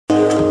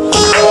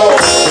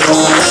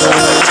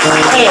When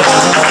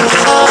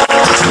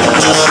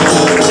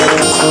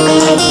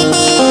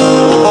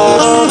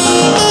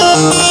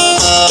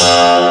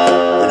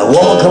a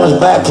woman comes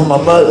back from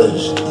her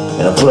mother's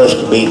in a plush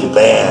to meet the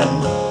band,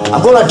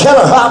 I'm gonna tell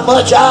her how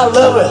much I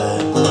love her.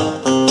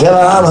 Tell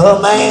her I'm her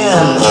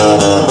man.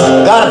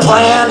 Got a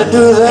plan to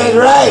do things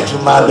right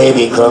till my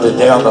baby comes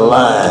down the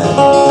line.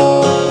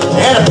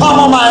 And the palm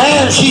of my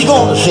hand, she's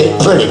gonna sit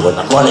pretty when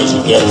the money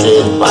she gets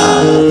is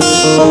mine.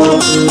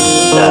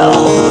 Now,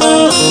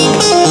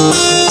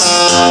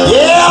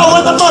 yeah,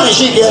 when the money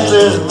she gets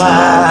is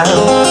mine.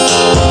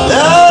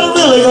 Now, they're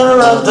really gonna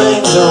run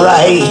things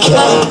right.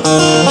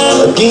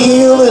 A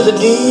deal is a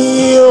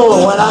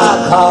deal. When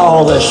I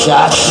call the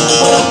shots,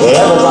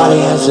 everybody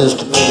answers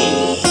to me.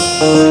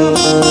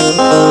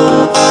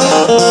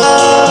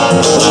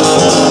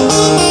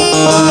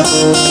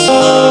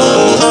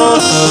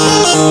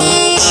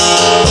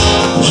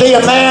 See,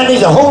 a man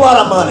needs a whole lot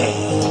of money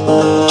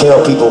to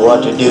tell people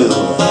what to do.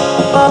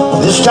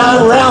 This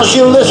time around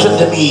she'll listen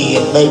to me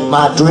and make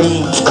my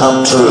dreams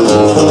come true.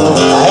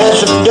 I had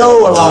some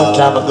dough a long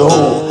time ago,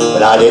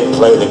 but I didn't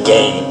play the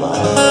game.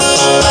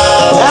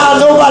 Now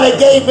nobody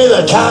gave me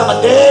the time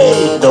of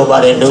day.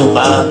 Nobody knew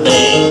my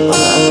name.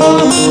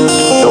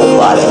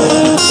 Nobody.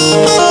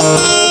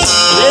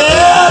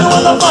 Yeah,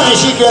 when the money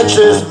she gets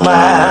is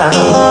mine.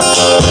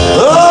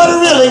 Oh,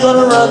 they're really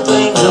gonna run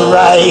things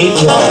right.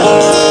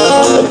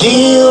 A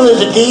deal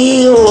is a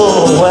deal.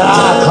 When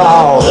I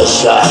call the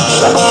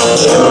shots,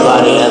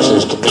 everybody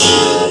answers to me.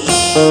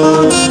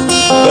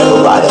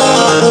 Everybody.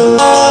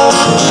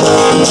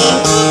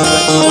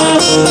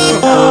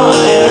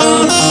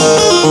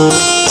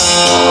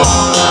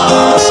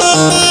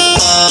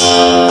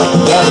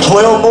 Got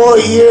 12 more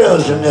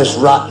years in this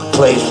rotten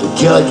place the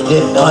judge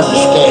didn't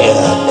understand.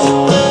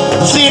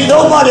 See,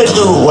 nobody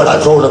knew what I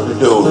told him to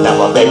do. Now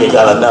my baby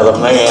got another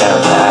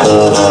man.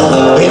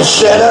 Been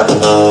set up,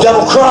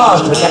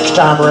 double-crossed, but next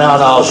time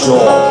around I'll show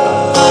him.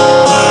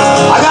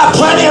 I got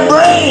plenty of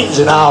brains,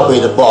 and I'll be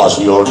the boss.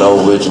 You'll know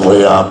which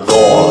way I'm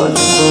going.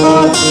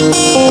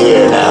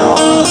 Here now.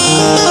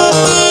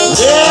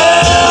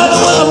 Yeah,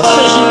 when the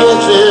money she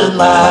gets is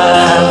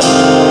mine.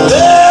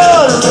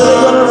 They're really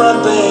gonna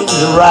run things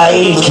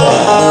right.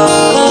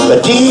 The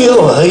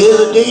deal is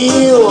a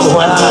deal.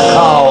 When I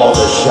call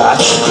the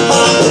shots,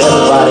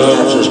 everybody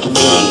answers to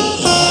me.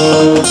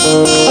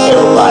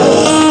 Everybody.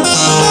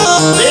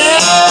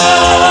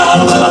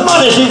 Yeah, when the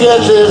money she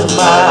gets is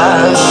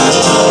mine.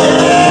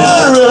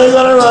 They're really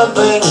gonna run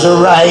things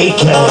right.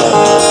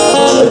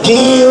 A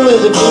deal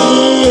is a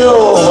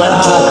deal. When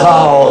I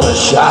call the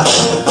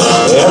shots,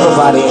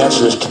 everybody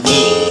answers to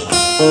me.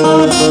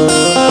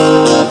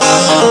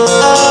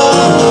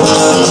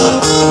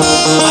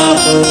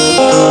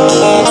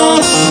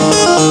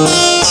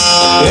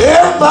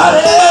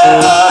 Everybody.